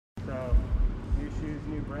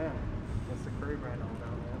brand? What's the Curry brand all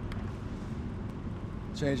about, man?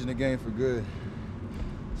 Changing the game for good.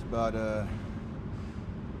 It's about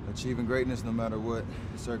achieving greatness no matter what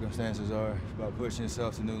circumstances are. It's about pushing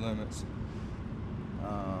yourself to new limits.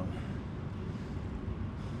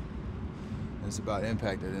 It's about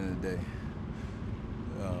impact at the end of the day.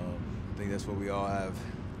 I think that's what we all have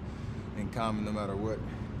in common no matter what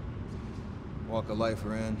walk of life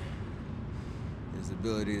we're in, is the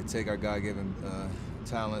ability to take our God-given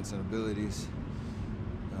talents and abilities,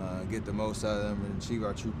 get the most out of them and achieve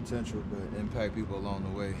our true potential, but impact people along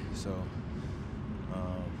the way. So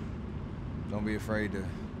don't be afraid to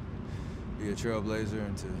be a trailblazer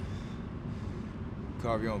and to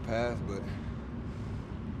carve your own path, but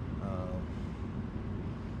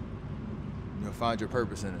find your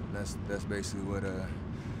purpose in it. That's basically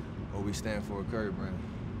what we stand for at Curry Brand,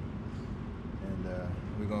 and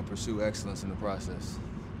we're going to pursue excellence in the process.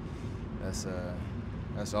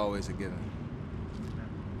 That's always a given.